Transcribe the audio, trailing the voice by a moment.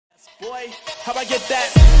Boy, how I get that?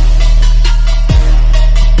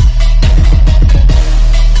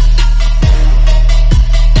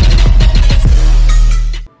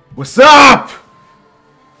 What's up?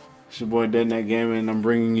 It's your boy DeadNet Gaming, and I'm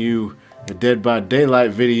bringing you a Dead by Daylight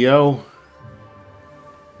video.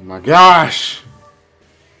 Oh my gosh!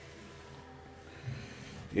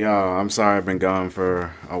 Y'all, I'm sorry I've been gone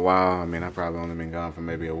for a while. I mean, I've probably only been gone for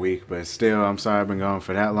maybe a week, but still, I'm sorry I've been gone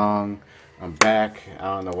for that long. I'm back.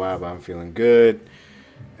 I don't know why, but I'm feeling good.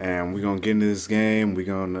 And we're gonna get into this game. We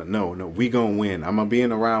gonna we gonna win. I'm gonna be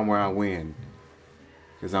in a round where I win.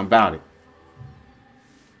 Cause I'm about it.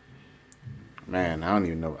 Man, I don't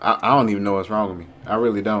even know. I don't even know what's wrong with me. I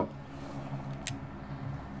really don't.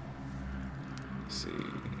 Let's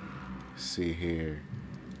see here.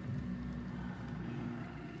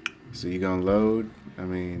 So you gonna load? I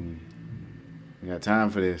mean, you got time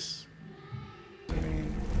for this. I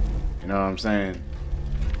mean, you know what I'm saying?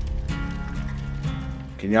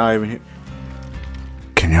 Can y'all even hear?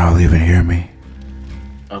 Can y'all even hear me?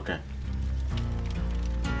 Okay.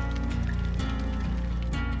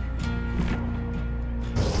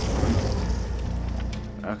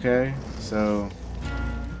 Okay, so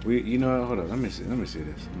you know what, hold on, let me see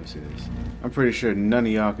this. I'm pretty sure none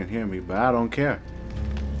of y'all can hear me, but I don't care.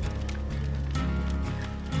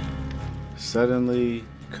 Suddenly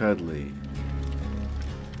cuddly.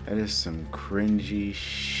 That is some cringy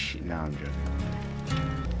shit. Nah, I'm joking.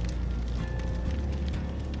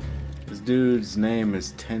 This dude's name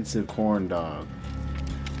is Tensive Corn Dog.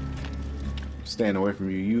 I'm staying away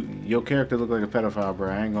from you. Your character look like a pedophile, bro.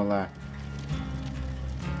 I ain't gonna lie.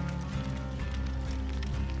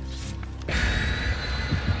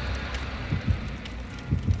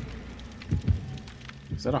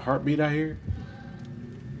 Is that a heartbeat I hear?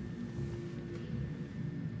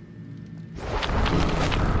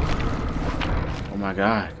 Oh my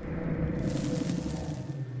god.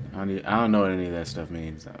 I don't know what any of that stuff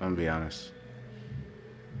means. I'm gonna be honest.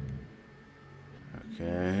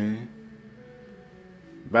 Okay.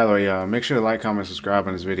 By the way, y'all, make sure to like, comment, subscribe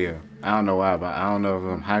on this video. I don't know why, but I don't know if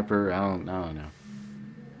I'm hyper. I don't know.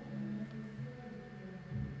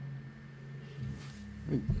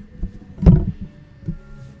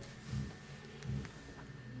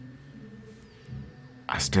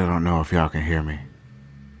 I still don't know if y'all can hear me.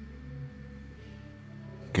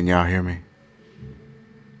 Can y'all hear me?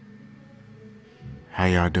 How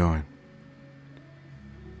y'all doing?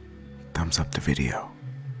 Thumbs up the video.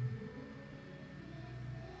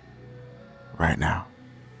 Right now.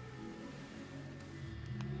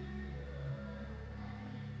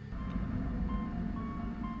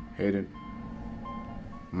 Hayden.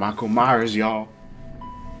 Michael Myers, y'all.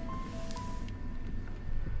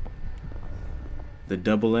 The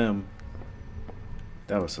double M.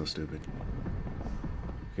 That was so stupid.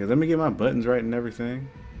 Okay, let me get my buttons right and everything.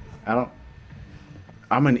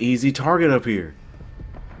 I'm an easy target up here.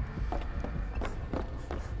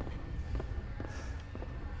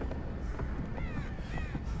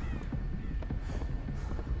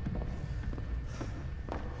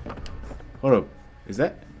 Hold up. Is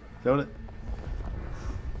that what it?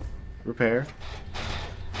 Repair.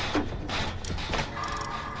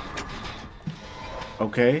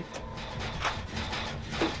 Okay.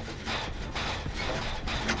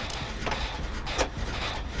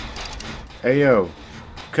 Hey yo,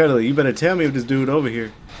 Cuddly, you better tell me if this dude over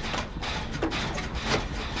here.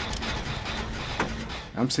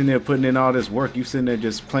 I'm sitting there putting in all this work. You sitting there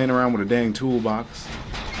just playing around with a dang toolbox.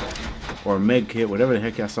 Or a med kit, whatever the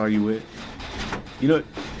heck I saw you with. You know what?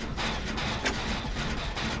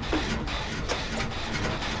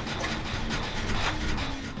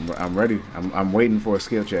 I'm ready. I'm waiting for a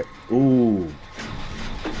skill check. Ooh.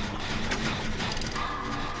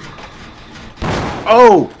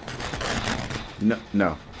 Oh!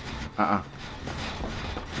 No. I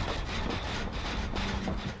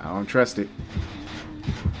don't trust it.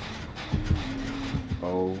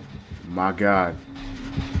 Oh my god.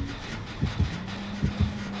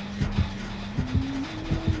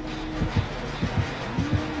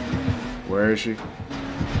 Where is she?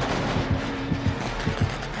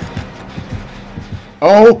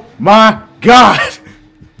 Oh my god!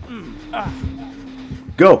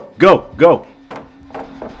 Go. Go.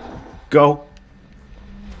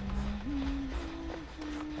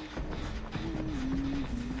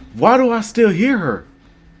 Why do I still hear her?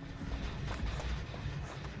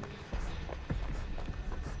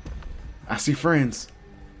 I see friends.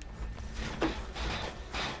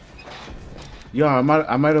 Yo, I might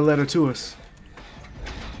have led her to us.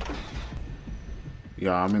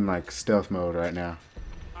 Yo, I'm in like stealth mode right now.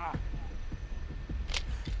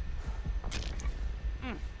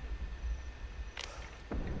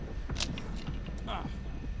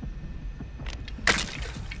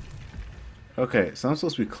 Okay, so I'm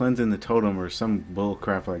supposed to be cleansing the totem or some bull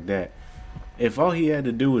crap like that. If all he had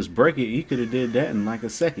to do was break it, he could have did that in like a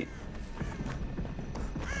second.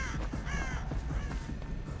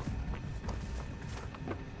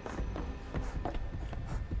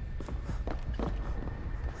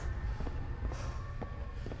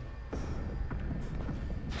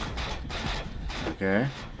 Okay.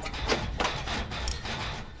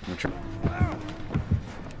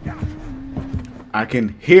 I can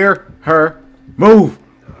hear her move.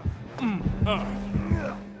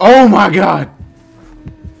 Oh my god.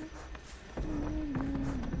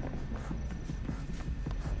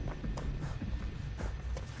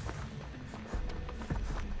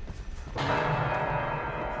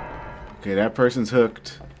 Okay, that person's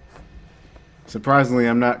hooked. Surprisingly,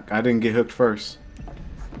 I didn't get hooked first.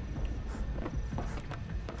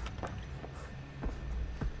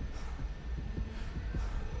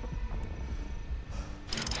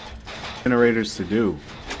 Generators to do.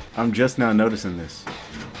 I'm just now noticing this.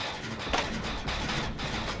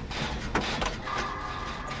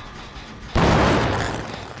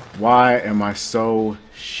 Why am I so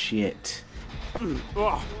shit?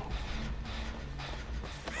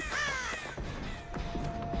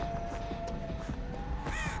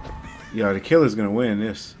 Yo, the killer's gonna win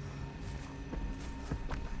this.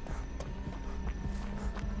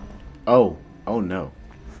 Oh, oh no.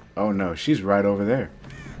 Oh no, she's right over there.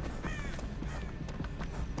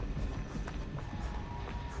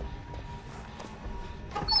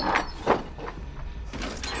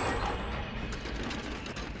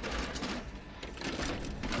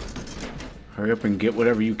 Hurry up and get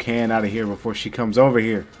whatever you can out of here before she comes over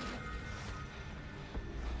here.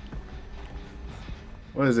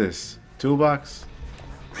 What is this? Toolbox?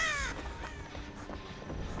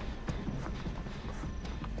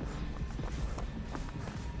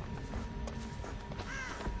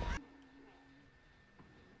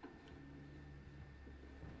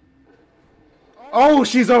 Oh,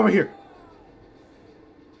 she's over here.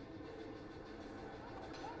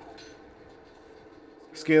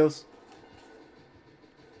 Skills.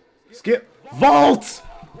 Skip. Vault!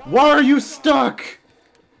 Why are you stuck?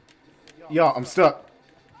 Y'all, I'm stuck.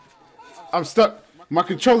 I'm stuck. My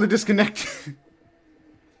controller disconnected.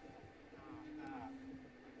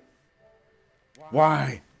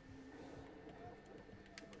 Why?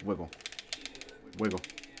 Wiggle. Wiggle.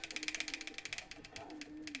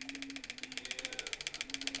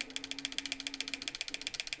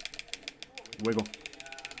 Wiggle.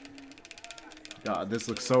 God, this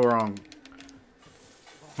looks so wrong.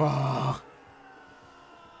 Fuck.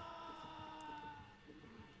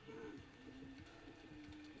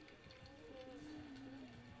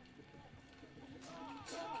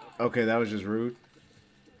 Okay, that was just rude.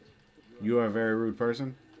 You are a very rude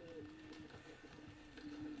person.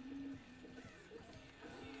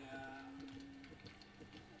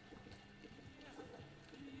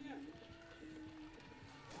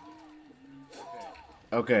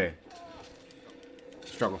 Okay.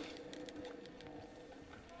 Struggle.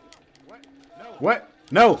 What?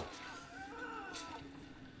 No!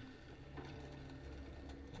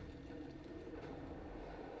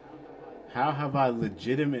 How have I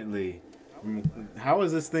legitimately... How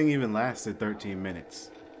has this thing even lasted 13 minutes?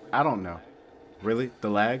 I don't know. Really? The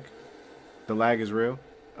lag? The lag is real?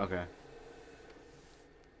 Okay.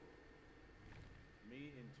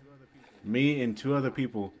 Me and two other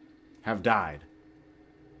people have died.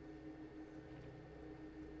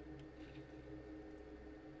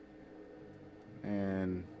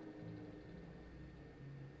 And...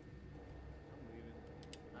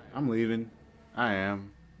 I'm leaving. I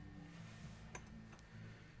am.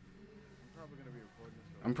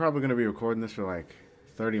 I'm probably going to be recording this for like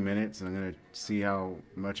 30 minutes, and I'm going to see how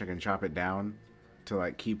much I can chop it down to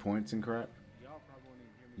like key points and crap.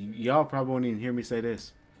 Y'all probably won't even hear me say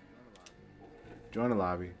this. Join the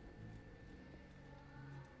lobby.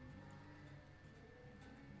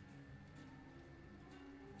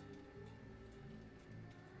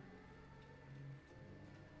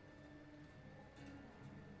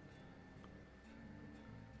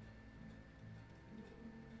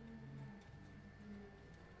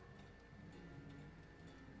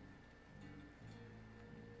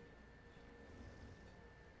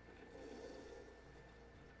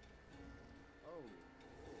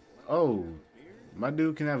 Oh, my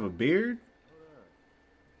dude can have a beard?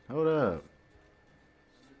 Hold up.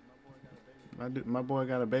 My boy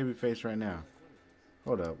got a baby face right now.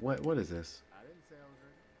 Hold up. What is this?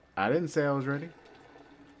 I didn't say I was ready.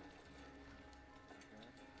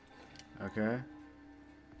 Okay.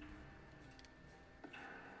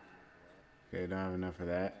 Okay, don't have enough of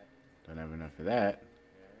that. Don't have enough of that.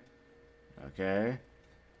 Okay.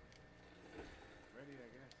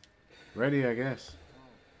 Ready, I guess.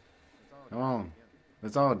 Come on.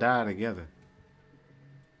 Let's all die together.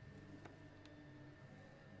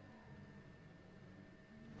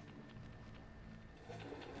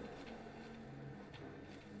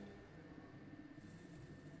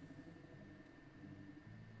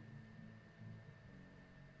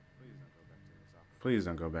 Please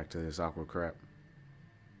don't go back to this awkward crap.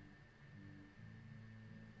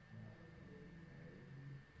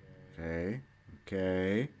 Okay.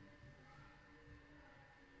 Okay.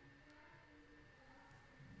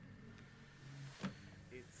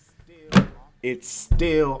 It's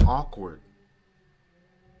still awkward.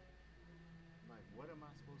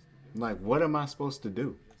 Like, what am I supposed to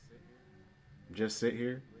do? Just sit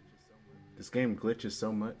here? This game glitches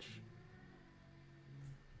so much.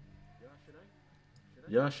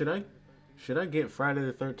 Y'all, should I get Friday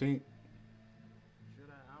the 13th?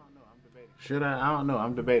 Should I? I don't know.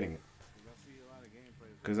 I'm debating it.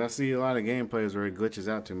 Because I see a lot of gameplays where it glitches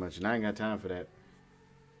out too much, and I ain't got time for that.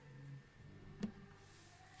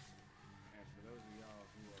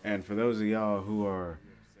 And for those of y'all who are,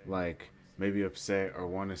 like, maybe upset or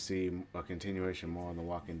want to see a continuation more on The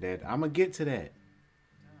Walking Dead, I'm going to get to that.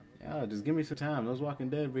 Yeah, just give me some time. Those Walking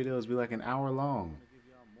Dead videos be like an hour long.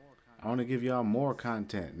 I want to give y'all more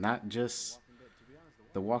content, not just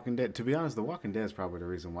The Walking Dead. To be honest, The Walking Dead is probably the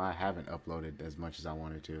reason why I haven't uploaded as much as I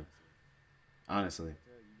wanted to. Honestly.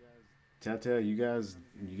 Telltale, you guys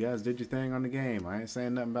did your thing on the game. I ain't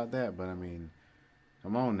saying nothing about that, but I mean,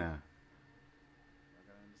 come on now.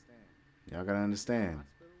 Y'all gotta understand.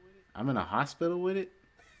 I'm in a hospital with it?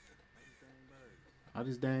 All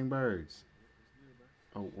these dang birds.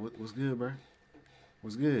 Oh, what's good, bro?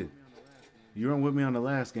 What's good? You weren't with me on the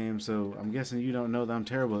last game, so I'm guessing you don't know that I'm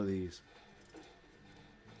terrible at these.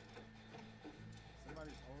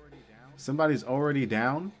 Somebody's already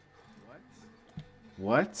down?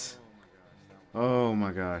 What? Oh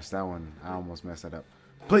my gosh, that one. I almost messed that up.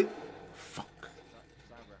 Please. Fuck.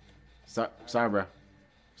 Sorry, bro.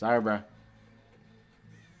 Sorry, bro.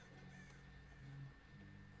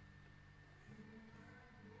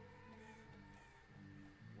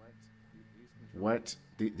 What?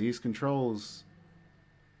 These controls.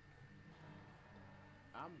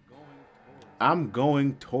 I'm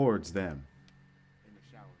going towards them.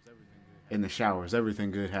 In the showers.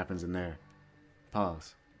 Everything good happens in there.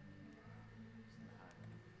 Pause.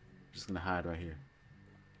 Just gonna hide right here.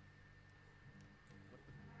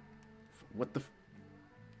 What the?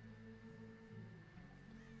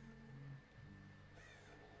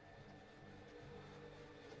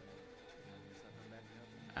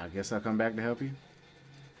 I guess I'll come back to help you.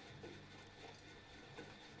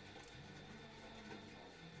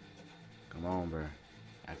 Come on, bro.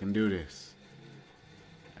 I can do this.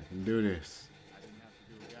 I can do this.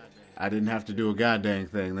 I didn't have to do a goddamn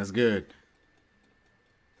thing. That's good.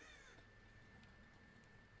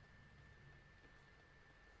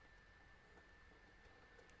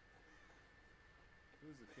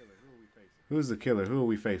 Who's the killer? Who are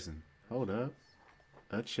we facing? Hold up.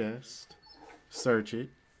 A chest. Search it.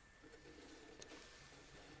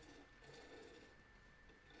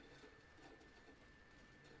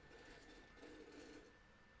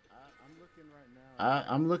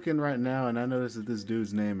 I'm looking right now, and I notice that this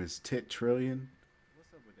dude's name is Tit Trillion.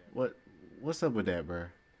 What's up with that, bro?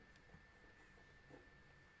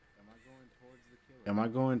 Am I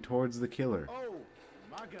going towards the killer? Oh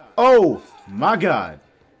my god! Oh my god!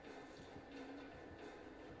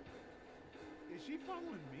 Is she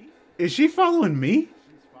following me? Is she following me?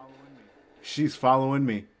 She's following me. She's following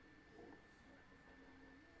me.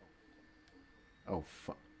 Oh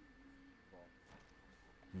fuck!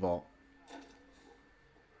 Vault.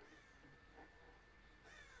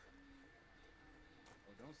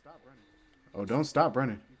 Oh, don't stop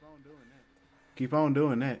running. Keep on doing that. Keep on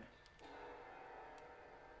doing that.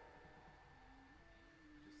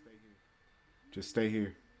 Just stay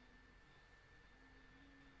here.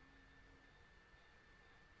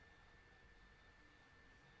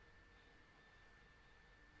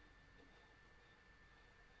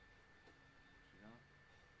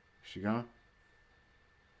 She gone?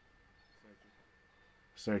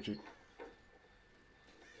 Search it.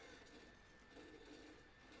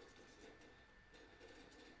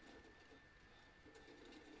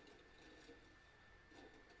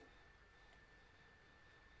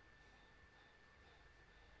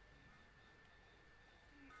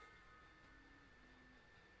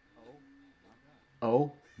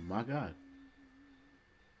 Oh my god.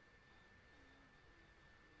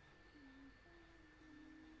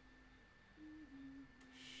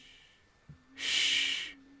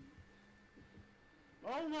 Shh.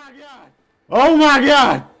 my god! Oh my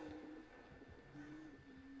god!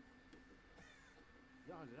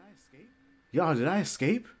 Y'all, did I escape? Y'all, did I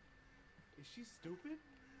escape? Is she stupid?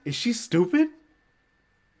 Is she stupid?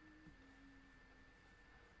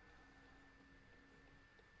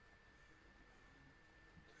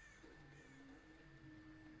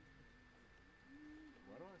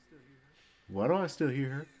 Why do I still hear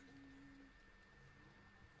her?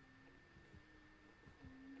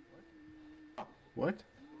 What?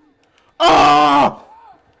 Oh!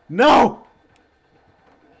 No!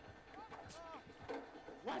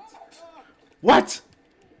 What? What?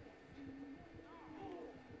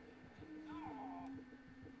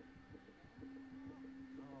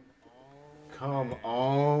 Come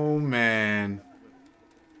on, man.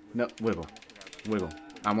 No, wiggle. Wiggle.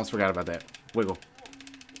 I almost forgot about that. Wiggle.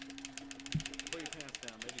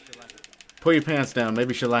 Pull your pants down.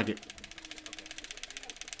 Maybe she'll like it.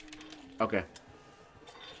 Okay.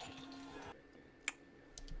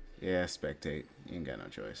 Yeah, spectate. You ain't got no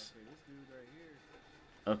choice.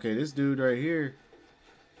 Okay, this dude right here.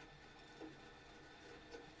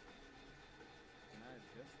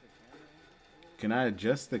 Can I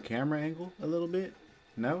adjust the camera angle a little bit?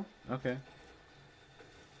 No? Okay.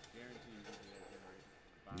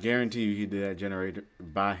 Guarantee you he did that generator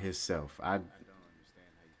by himself. I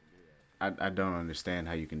don't understand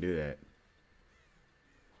how you can do that.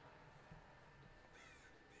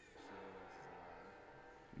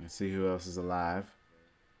 Let's see who else is alive.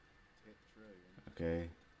 Okay.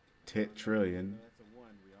 Tit trillion.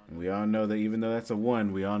 And we all know that even though that's a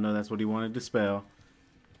 1, we all know that's what he wanted to spell.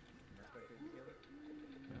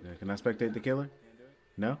 Okay, can I spectate the killer?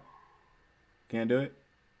 No? Can't do it?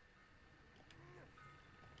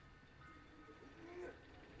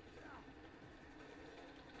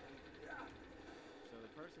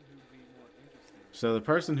 So the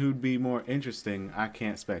person who'd be more interesting, I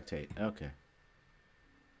can't spectate. Okay.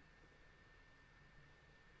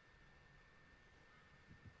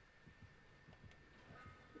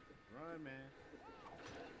 Run, man.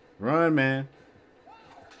 Run, man.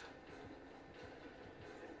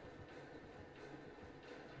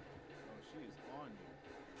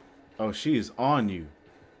 Oh, she is on you.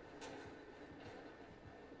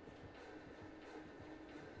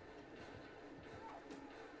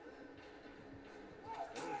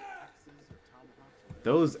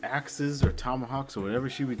 Those axes or tomahawks or whatever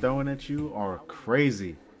she be throwing at you are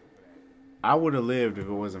crazy. I would have lived if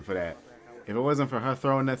it wasn't for that. If it wasn't for her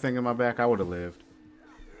throwing that thing in my back, I would have lived.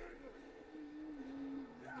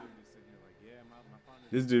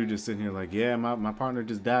 This dude just sitting here like, yeah, my partner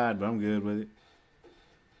just died, but I'm good with it.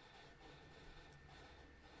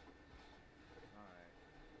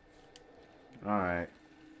 Alright.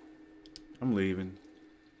 I'm leaving.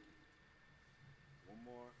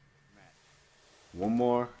 One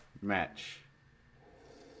more match.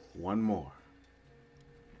 One more.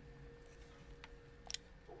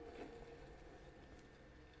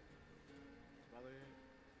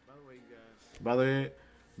 By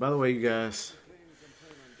the way, you guys,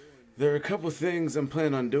 there are a couple things I'm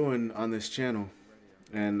planning on doing on this channel.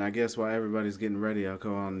 And I guess while everybody's getting ready, I'll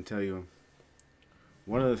go on and tell you.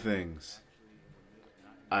 One of the things,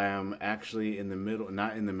 I am actually in the middle,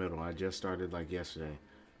 not in the middle, I just started like yesterday,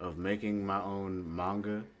 of making my own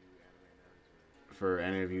manga for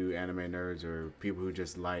any of you anime nerds or people who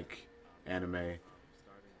just like anime.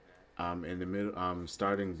 In the middle,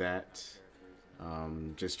 starting that,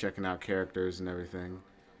 just checking out characters and everything.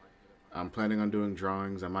 I'm planning on doing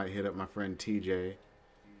drawings. I might hit up my friend TJ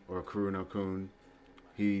or Kuruno Kun.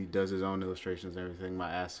 He does his own illustrations and everything.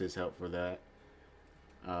 Might ask his help for that.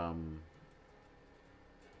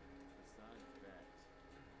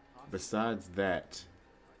 Besides that,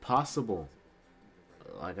 possible,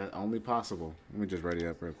 like only possible. Let me just ready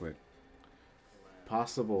up real quick.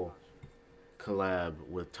 Possible collab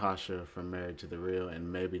with Tasha from Married to the Real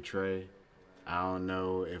and maybe Trey. I don't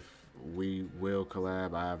know if we will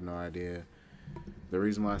collab. I have no idea. The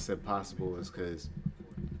reason why I said possible is because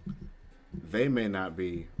they may not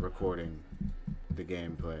be recording the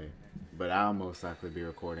gameplay, but I'll most likely be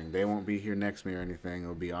recording. They won't be here next to me or anything.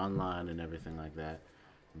 It'll be online and everything like that.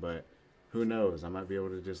 But who knows? I might be able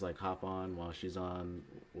to just like hop on while she's on,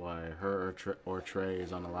 while her or Trey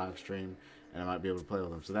is on a live stream, and I might be able to play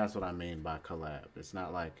with them. So that's what I mean by collab. It's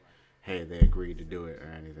not like, hey, they agreed to do it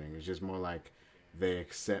or anything. It's just more like they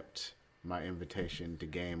accept my invitation to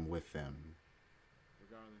game with them.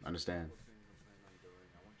 Understand?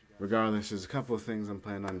 Regardless, there's a couple of things I'm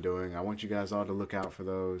planning on doing. I want you guys all to look out for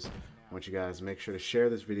those. I want you guys to make sure to share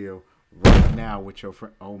this video right now with your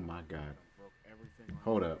friend. Oh my God.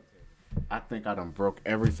 Hold up. I think I done broke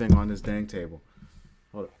everything on this dang table.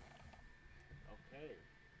 Hold up.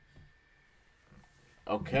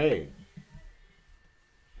 Okay.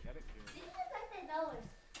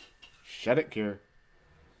 Shut it, Kier.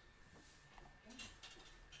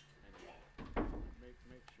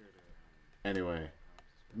 Anyway,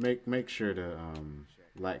 make sure to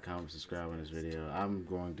like, comment, subscribe on this video. I'm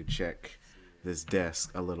going to check this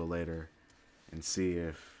desk a little later and see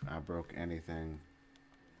if I broke anything.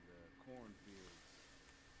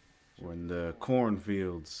 When the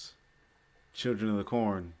cornfields, Children of the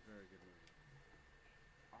Corn.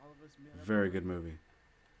 Very good movie.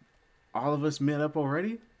 All of us met up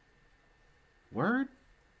already? Word?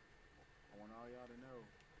 I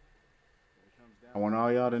want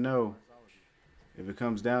all y'all to know. If it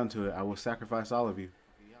comes down to it, I will sacrifice all of you.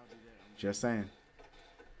 Just saying.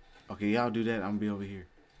 Okay, y'all do that. I'm gonna be over here.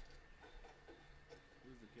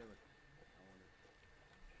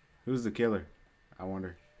 Who's the killer? I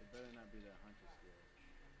wonder.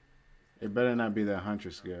 It better not be that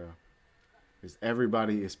huntress girl. Because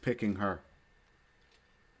everybody is picking her.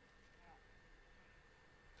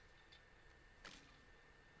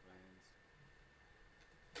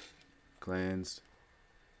 Cleansed.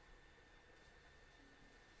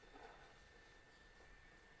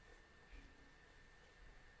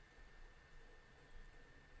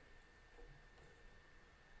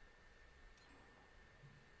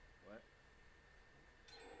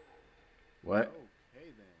 What?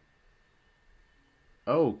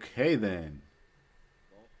 Okay then.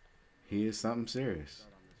 He is something serious.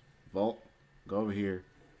 Volt, go over here.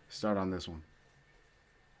 Start on this one.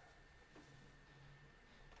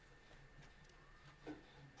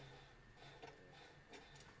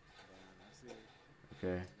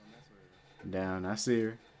 Okay. Down. I see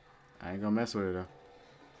her. I ain't gonna mess with her though.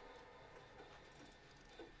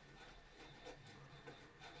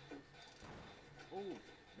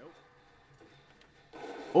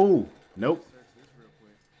 Oh, nope.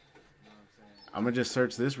 I'm gonna just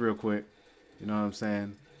search this real quick. You know what I'm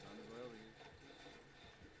saying?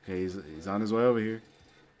 Okay, he's on his way over here.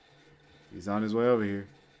 He's on his way over here.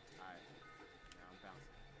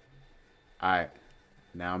 Alright,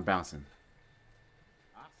 now I'm bouncing.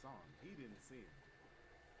 I saw him. He didn't see him.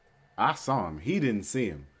 I saw him. He didn't see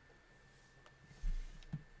him.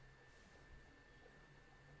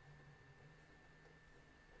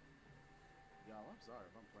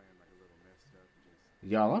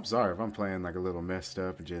 Y'all, I'm sorry if I'm playing like a little messed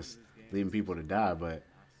up and just leaving people to die, but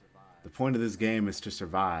the point of this game is to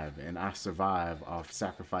survive, and I survive off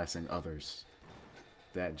sacrificing others.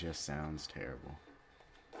 That just sounds terrible.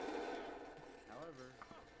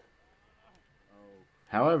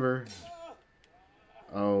 However,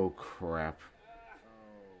 oh crap.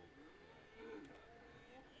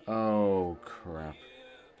 Oh crap.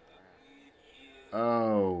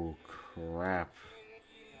 Oh crap.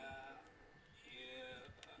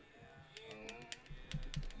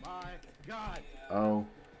 My God. Oh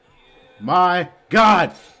my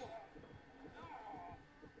God.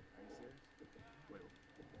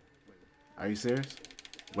 Are you serious?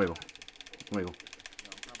 Wiggle. Wiggle.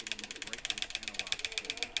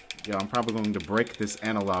 Yo, I'm probably going to break this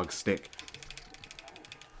analog stick.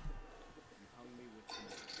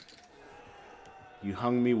 You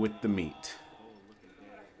hung me with the meat.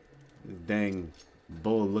 This dang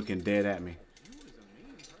bull looking dead at me.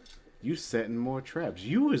 You setting more traps.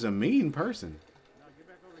 You is a mean person.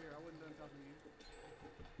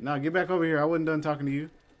 No, get back over here. I wasn't done talking to you.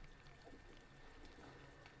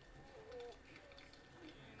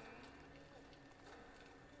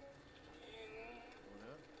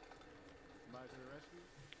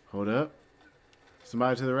 Hold up.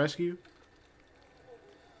 Somebody to the rescue?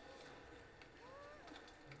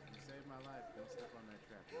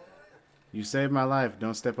 You saved my life.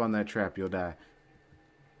 Don't step on that trap. You'll die.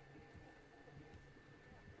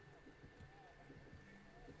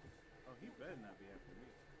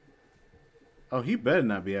 Oh, he better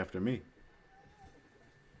not be after me.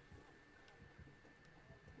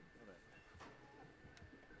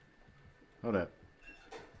 Hold up.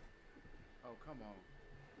 Oh, come on.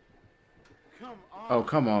 Come on. Oh,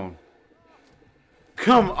 come on.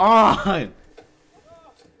 Come on!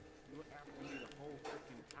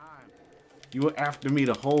 You were after me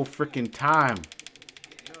the whole freaking time.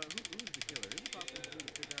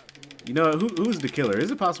 You know, who's the killer? Is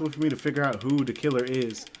it possible for me to figure out who the killer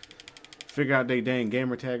is? Figure out their dang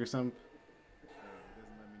gamer tag or something?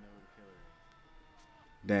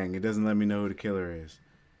 Dang, it doesn't let me know who the killer is.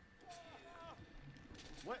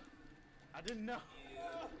 What? I didn't know.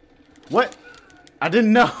 What? I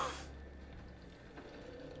didn't know.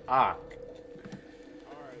 Ah.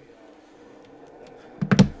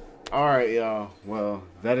 Alright, y'all. Well,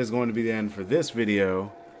 that is going to be the end for this video.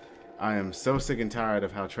 I am so sick and tired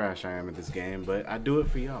of how trash I am at this game, but I do it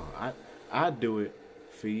for y'all. I do it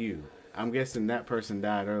for you. I'm guessing that person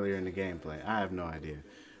died earlier in the gameplay. I have no idea.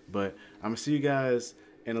 But I'm going to see you guys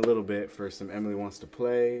in a little bit for some Emily Wants to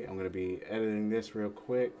Play. I'm going to be editing this real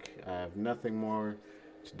quick. I have nothing more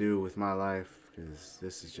to do with my life because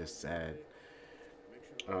this is just sad.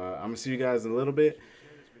 I'm going to see you guys in a little bit.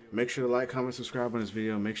 Make sure to like, comment, subscribe on this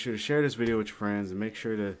video. Make sure to share this video with your friends. And make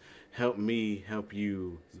sure to help me help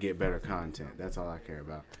you get better content. That's all I care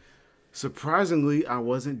about. Surprisingly, I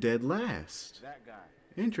wasn't dead last. That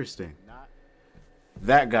guy. Interesting. Not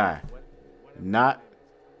That guy. Not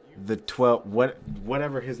the 12,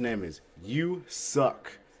 whatever his name is. You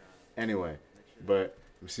suck. Anyway, but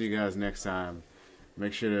we'll see you guys next time.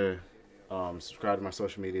 Make sure to subscribe to my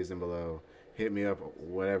social medias in below. Hit me up,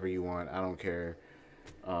 whatever you want. I don't care.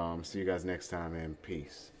 See you guys next time, and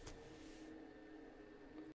peace.